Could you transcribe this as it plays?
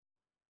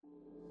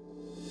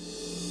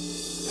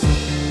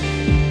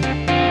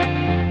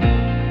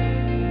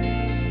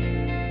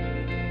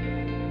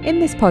In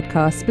this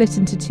podcast, split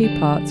into two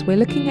parts, we're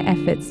looking at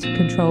efforts to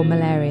control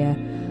malaria.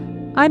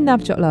 I'm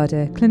Navjot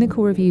Lada,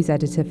 Clinical Reviews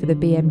Editor for the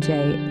BMJ,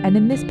 and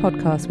in this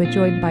podcast we're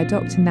joined by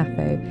Dr.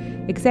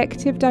 Nafo,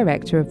 Executive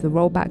Director of the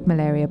Roll Back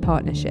Malaria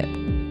Partnership.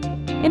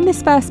 In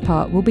this first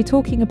part, we'll be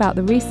talking about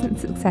the recent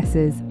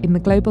successes in the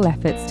global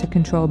efforts to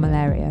control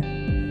malaria.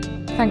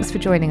 Thanks for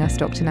joining us,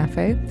 Dr.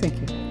 Nafo. Thank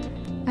you.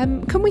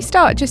 Can we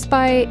start just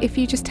by, if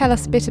you just tell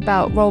us a bit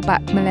about Roll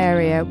Back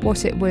Malaria,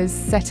 what it was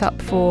set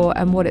up for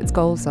and what its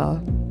goals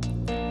are?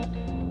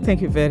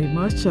 Thank you very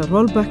much.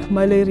 Roll Back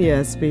Malaria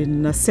has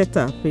been set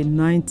up in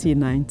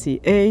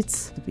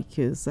 1998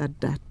 because at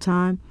that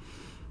time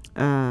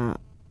the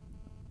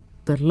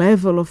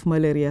level of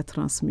malaria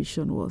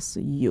transmission was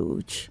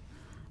huge.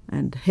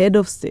 And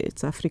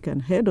African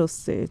head of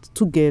state,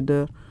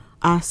 together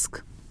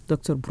asked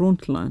Dr.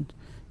 Brundtland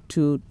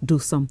to do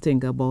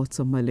something about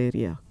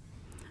malaria.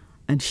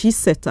 And she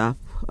set up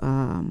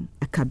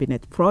a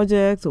cabinet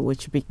project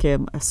which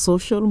became a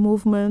social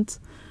movement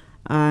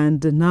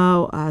and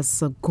now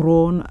has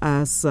grown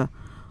as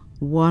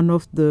one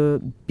of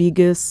the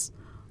biggest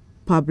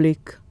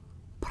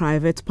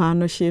public-private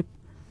partnership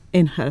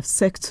in health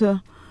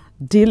sector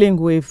dealing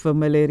with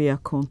malaria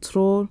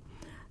control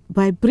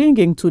by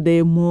bringing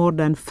today more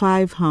than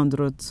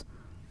 500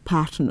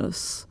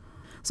 partners.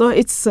 So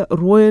it's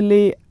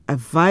really a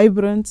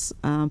vibrant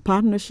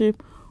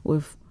partnership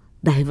with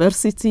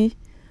diversity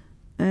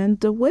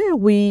and where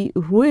we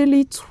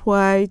really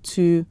try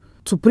to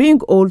bring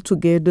all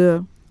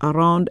together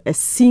around a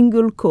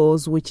single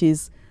cause, which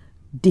is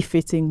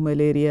defeating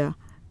malaria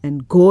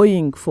and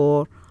going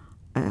for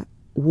a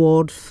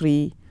world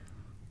free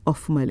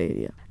of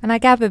malaria. And I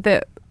gather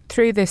that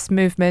through this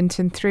movement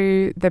and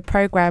through the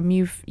program,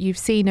 you've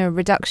seen a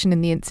reduction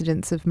in the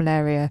incidence of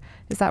malaria.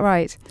 Is that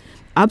right?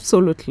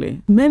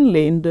 Absolutely.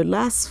 Mainly in the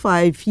last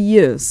 5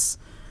 years,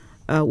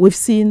 we've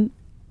seen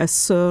a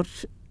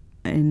surge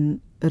in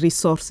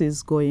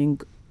resources going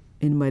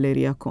in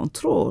malaria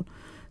control.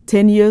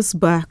 10 years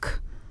back,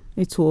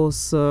 it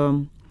was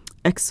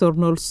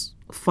external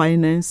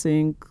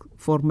financing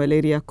for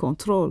malaria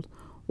control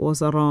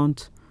was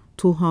around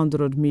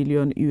 $200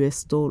 million.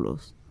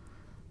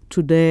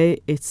 Today,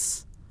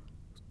 it's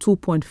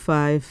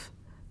 $2.5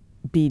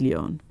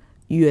 billion,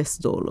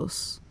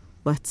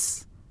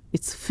 but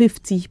it's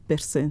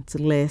 50%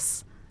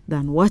 less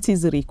than what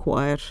is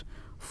required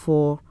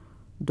for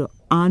the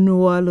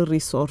annual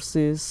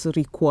resources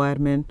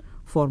requirement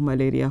for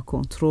malaria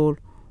control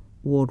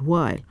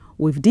worldwide.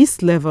 With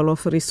this level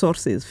of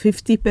resources,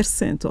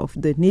 50% of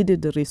the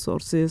needed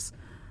resources,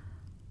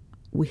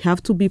 we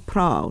have to be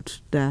proud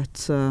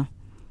that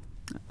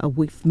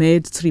we've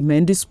made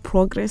tremendous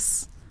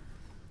progress.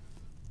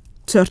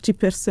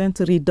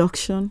 30%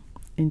 reduction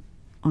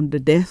on the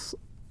deaths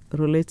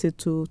related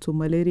to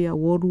malaria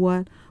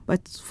worldwide.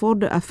 But for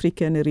the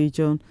African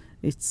region,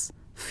 it's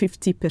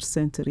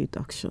 50%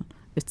 reduction.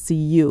 It's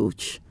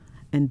huge.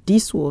 And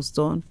this was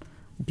done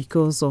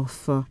because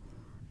of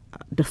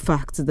the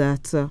fact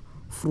that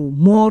through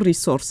more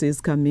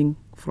resources coming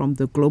from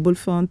the Global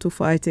Fund to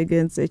fight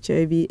against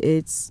HIV,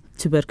 AIDS,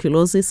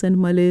 tuberculosis and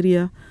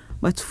malaria,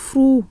 but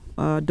through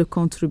the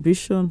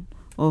contribution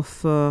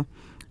of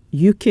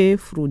UK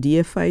through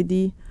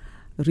DFID,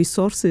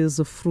 resources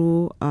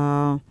through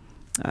the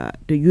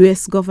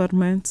US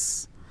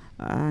governments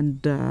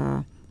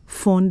and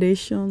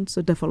foundations,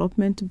 the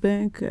development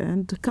bank,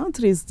 and the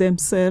countries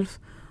themselves,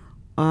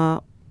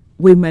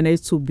 we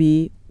managed to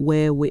be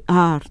where we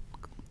are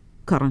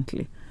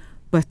currently.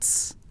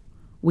 But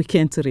we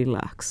can't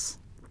relax.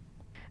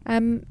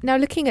 Now,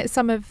 looking at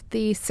some of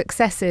the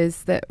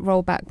successes that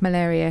Roll Back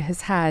Malaria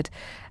has had,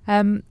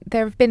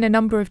 there have been a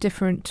number of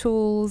different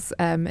tools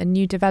and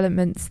new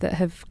developments that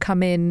have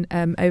come in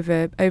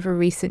over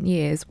recent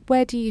years.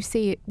 What do you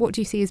see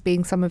as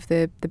being some of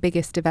the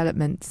biggest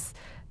developments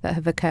that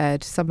have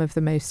occurred, some of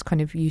the most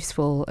kind of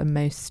useful and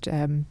most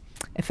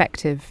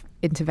effective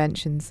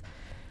interventions?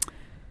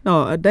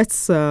 No,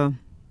 that's a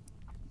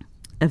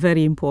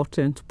very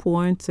important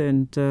point,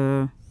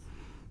 and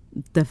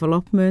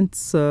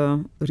developments,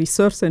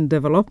 research and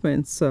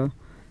developments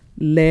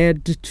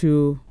led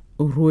to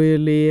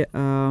really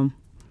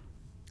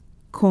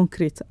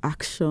concrete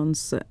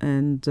actions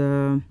and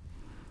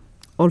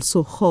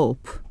also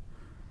hope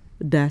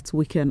that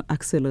we can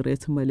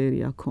accelerate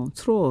malaria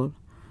control.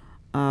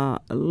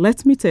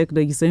 Let me take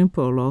the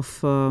example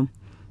of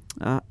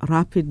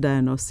rapid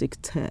diagnostic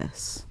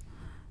tests,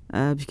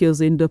 because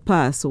in the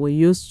past we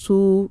used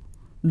to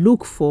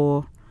look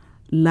for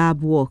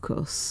lab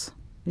workers,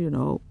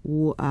 who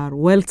are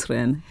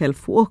well-trained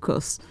health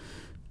workers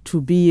to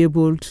be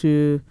able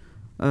to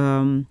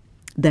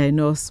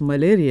diagnose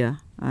malaria.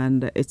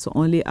 And it's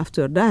only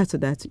after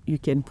that you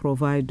can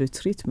provide the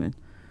treatment.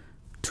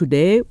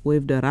 Today,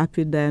 with the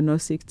rapid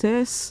diagnostic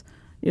tests,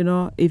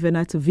 even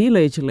at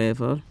village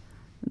level,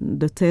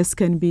 the test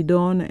can be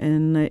done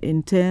and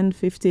in 10,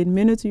 15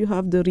 minutes you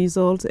have the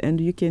result and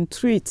you can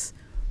treat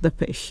the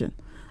patient.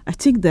 I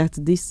think that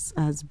this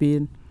has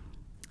been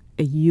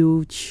a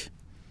huge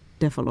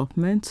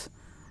development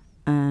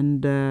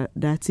and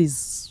that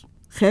is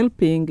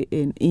helping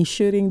in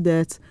ensuring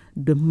that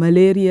the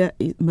malaria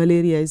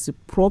is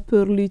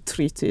properly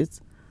treated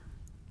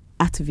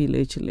at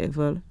village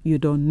level. You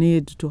don't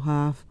need to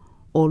have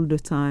all the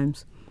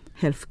times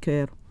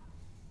healthcare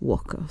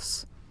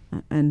workers.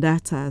 And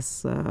that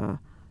has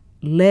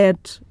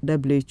led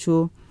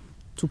WHO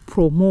to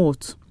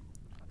promote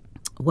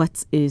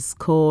what is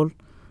called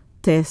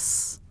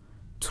test,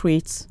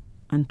 treat,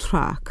 and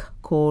track,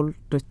 called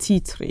the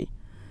T3.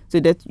 So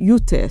that you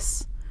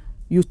test,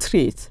 you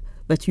treat,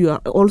 but you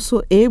are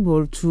also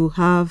able to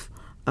have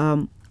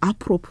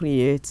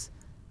appropriate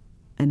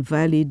and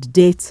valid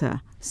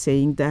data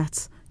saying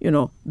that,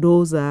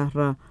 those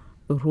are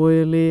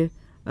really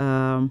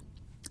the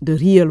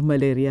real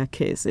malaria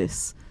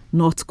cases,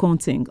 not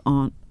counting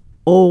on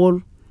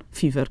all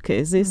fever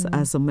cases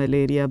as a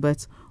malaria,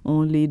 but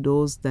only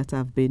those that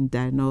have been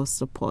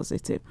diagnosed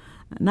positive.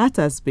 And that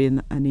has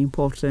been an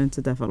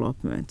important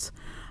development.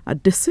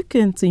 The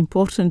second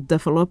important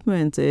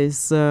development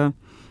is the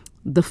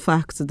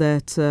fact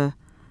that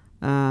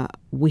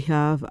we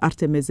have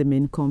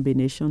artemisinin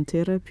combination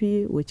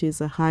therapy, which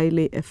is a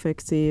highly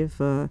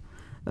effective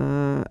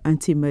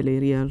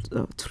anti-malarial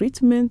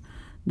treatment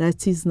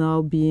that is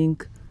now being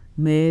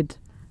made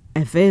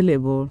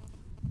available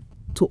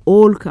to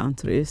all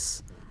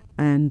countries,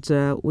 and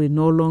we're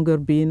no longer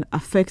being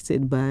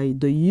affected by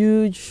the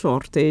huge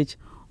shortage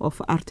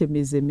of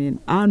artemisinin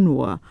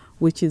annua,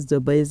 which is the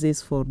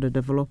basis for the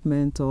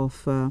development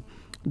of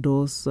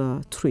those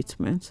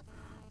treatments.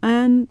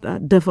 And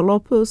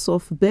developers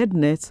of bed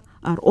nets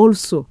are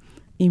also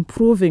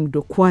improving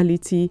the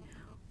quality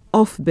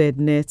of bed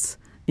nets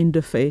in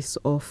the face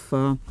of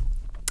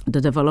the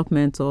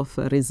development of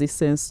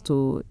resistance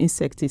to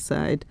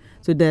insecticide,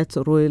 so that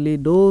really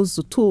those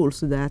tools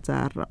that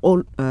are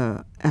all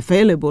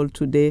available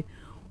today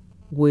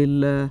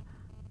will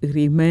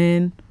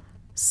remain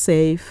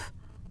safe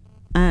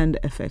and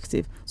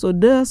effective. So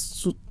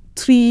there's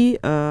three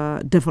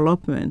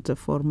development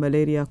for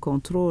malaria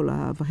control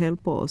have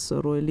helped us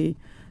really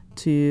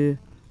to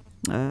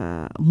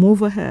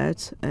move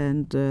ahead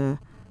and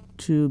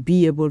to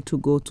be able to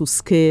go to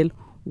scale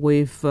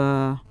with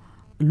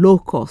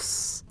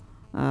low-cost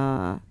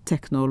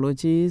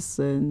technologies.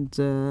 And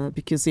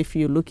because if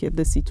you look at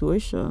the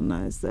situation,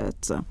 is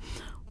that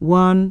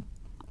one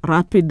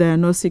rapid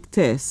diagnostic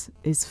test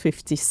is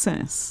 50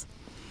 cents,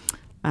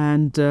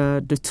 and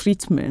the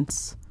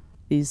treatment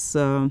is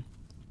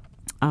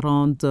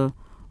around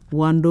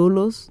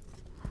 $1,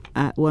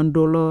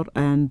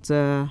 and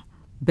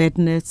bed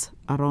nets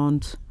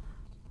around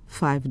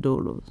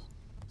 $5.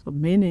 So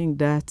meaning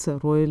that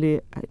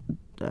really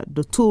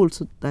the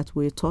tools that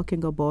we're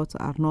talking about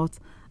are not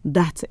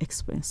that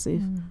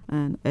expensive,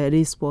 and it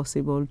is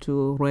possible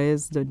to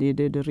raise the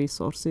needed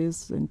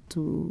resources and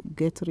to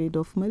get rid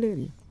of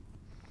malaria.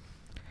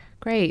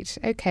 Great.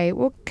 Okay.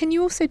 Well, can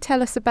you also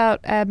tell us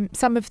about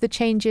some of the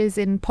changes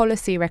in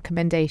policy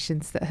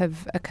recommendations that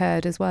have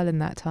occurred as well in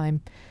that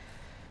time?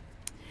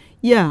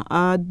 Yeah,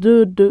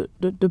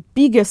 the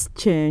biggest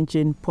change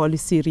in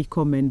policy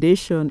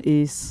recommendation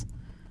is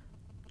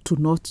to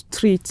not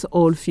treat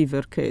all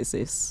fever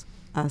cases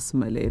as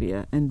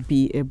malaria and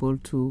be able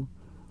to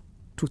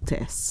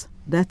test.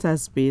 That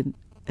has been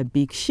a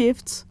big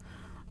shift.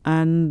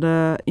 And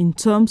in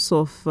terms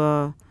of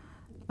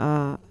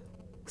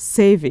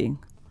saving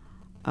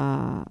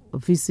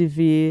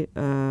vis-a-vis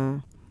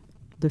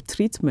the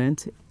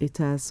treatment, it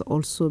has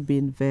also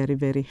been very,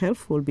 very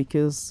helpful,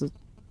 because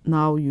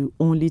now you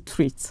only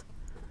treat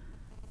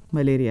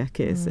malaria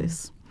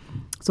cases.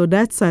 So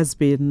that has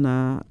been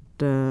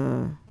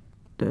the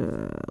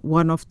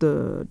one of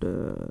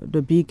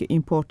the big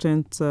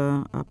important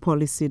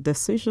policy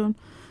decision.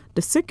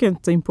 The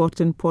second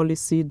important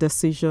policy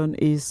decision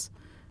is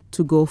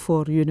to go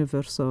for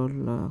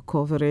universal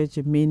coverage,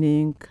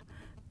 meaning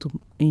to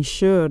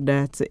ensure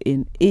that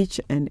in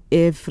each and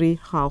every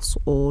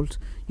household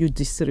you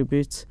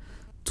distribute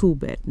 2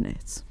 bed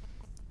nets.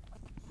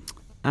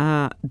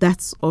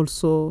 That's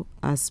also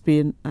has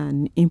been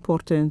an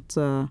important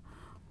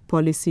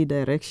policy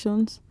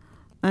directions.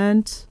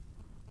 And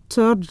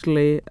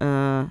thirdly,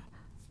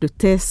 the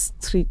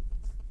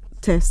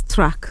test,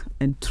 track,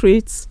 and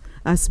treats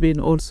has been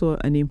also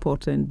an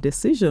important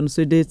decision.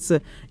 So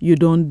that you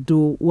don't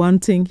do one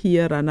thing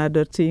here,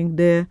 another thing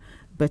there,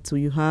 but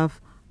you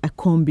have a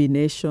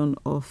combination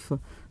of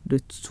the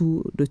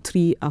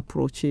 3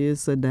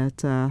 approaches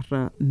that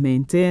are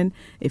maintained.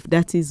 If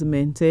that is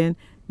maintained,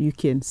 you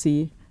can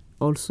see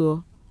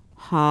also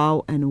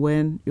how and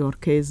when your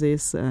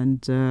cases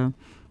and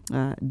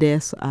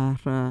deaths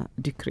are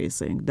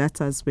decreasing. That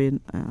has been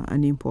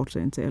an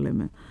important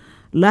element.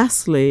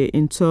 Lastly,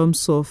 in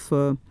terms of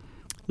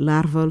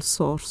larval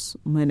source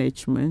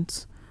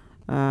management,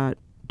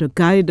 the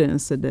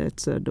guidance that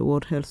the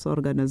World Health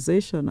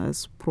Organization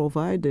has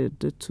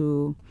provided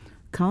to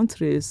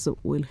countries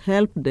will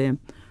help them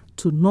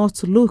to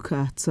not look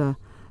at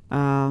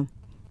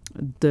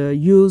the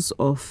use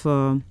of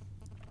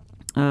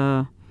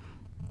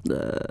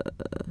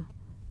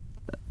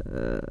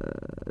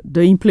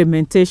the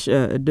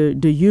implementation,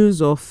 the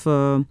use of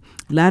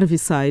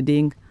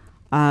larviciding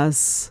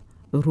as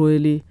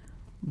really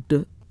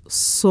the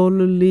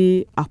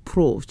solely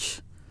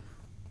approach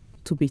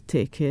to be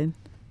taken,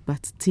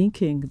 but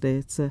thinking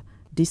that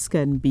this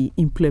can be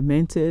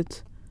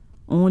implemented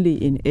only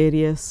in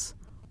areas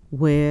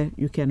where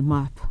you can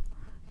map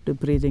the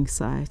breeding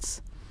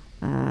sites,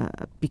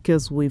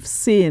 because we've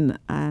seen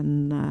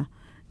an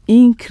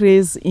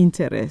increased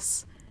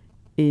interest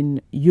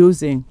in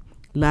using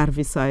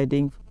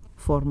larviciding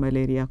for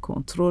malaria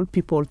control.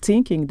 People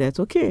thinking that,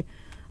 okay,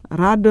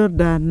 rather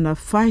than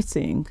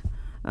fighting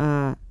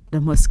the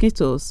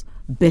mosquitoes,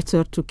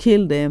 better to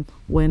kill them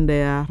when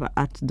they are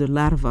at the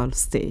larval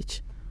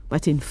stage.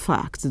 But in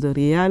fact, the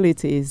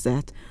reality is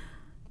that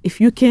if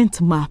you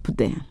can't map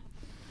them,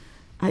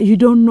 you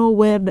don't know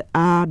where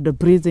are the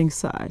breeding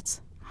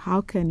sites. How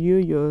can you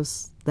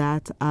use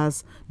that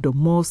as the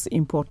most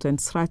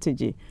important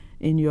strategy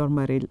in your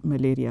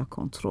malaria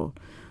control?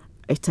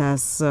 It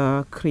has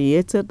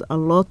created a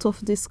lot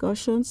of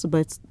discussions,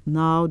 but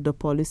now the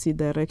policy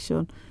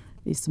direction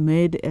is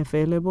made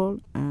available,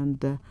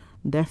 and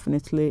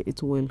definitely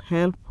it will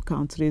help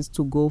countries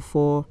to go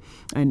for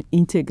an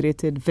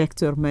integrated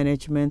vector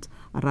management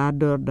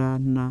rather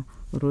than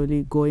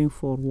really going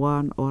for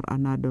one or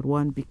another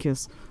one,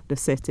 because the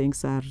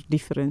settings are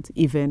different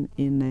even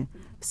in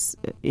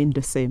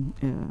the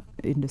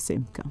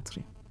same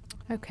country.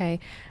 Okay,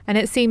 and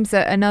it seems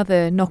that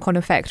another knock-on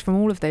effect from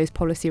all of those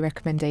policy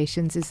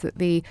recommendations is that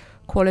the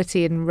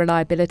quality and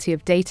reliability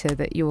of data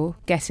that you're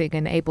getting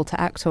and able to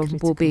act on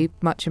will be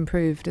much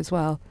improved as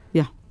well.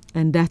 Yeah,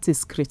 and that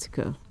is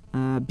critical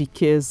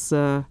because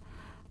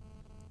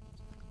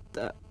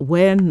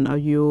when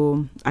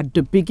you, at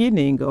the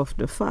beginning of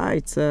the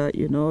fight,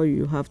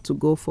 you have to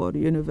go for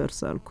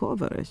universal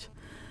coverage.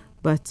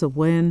 But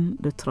when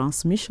the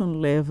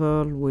transmission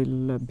level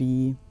will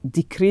be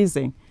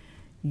decreasing,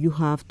 you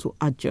have to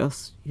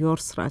adjust your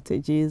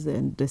strategies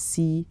and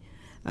see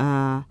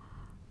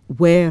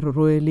where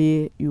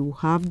really you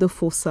have the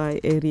foci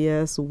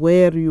areas,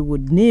 where you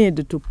would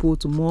need to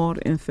put more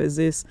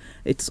emphasis.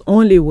 It's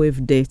only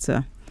with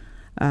data,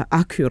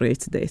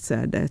 accurate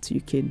data, that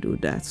you can do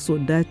that. So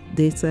that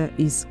data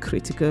is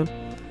critical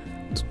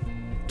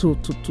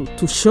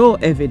to show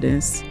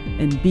evidence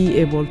and be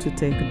able to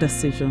take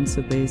decisions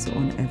based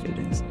on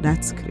evidence.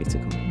 That's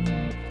critical.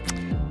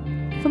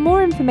 For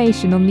more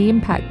information on the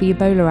impact the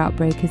Ebola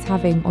outbreak is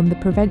having on the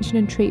prevention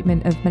and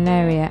treatment of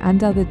malaria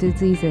and other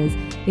diseases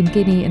in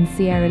Guinea and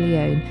Sierra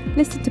Leone,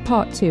 listen to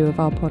part 2 of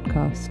our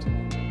podcast.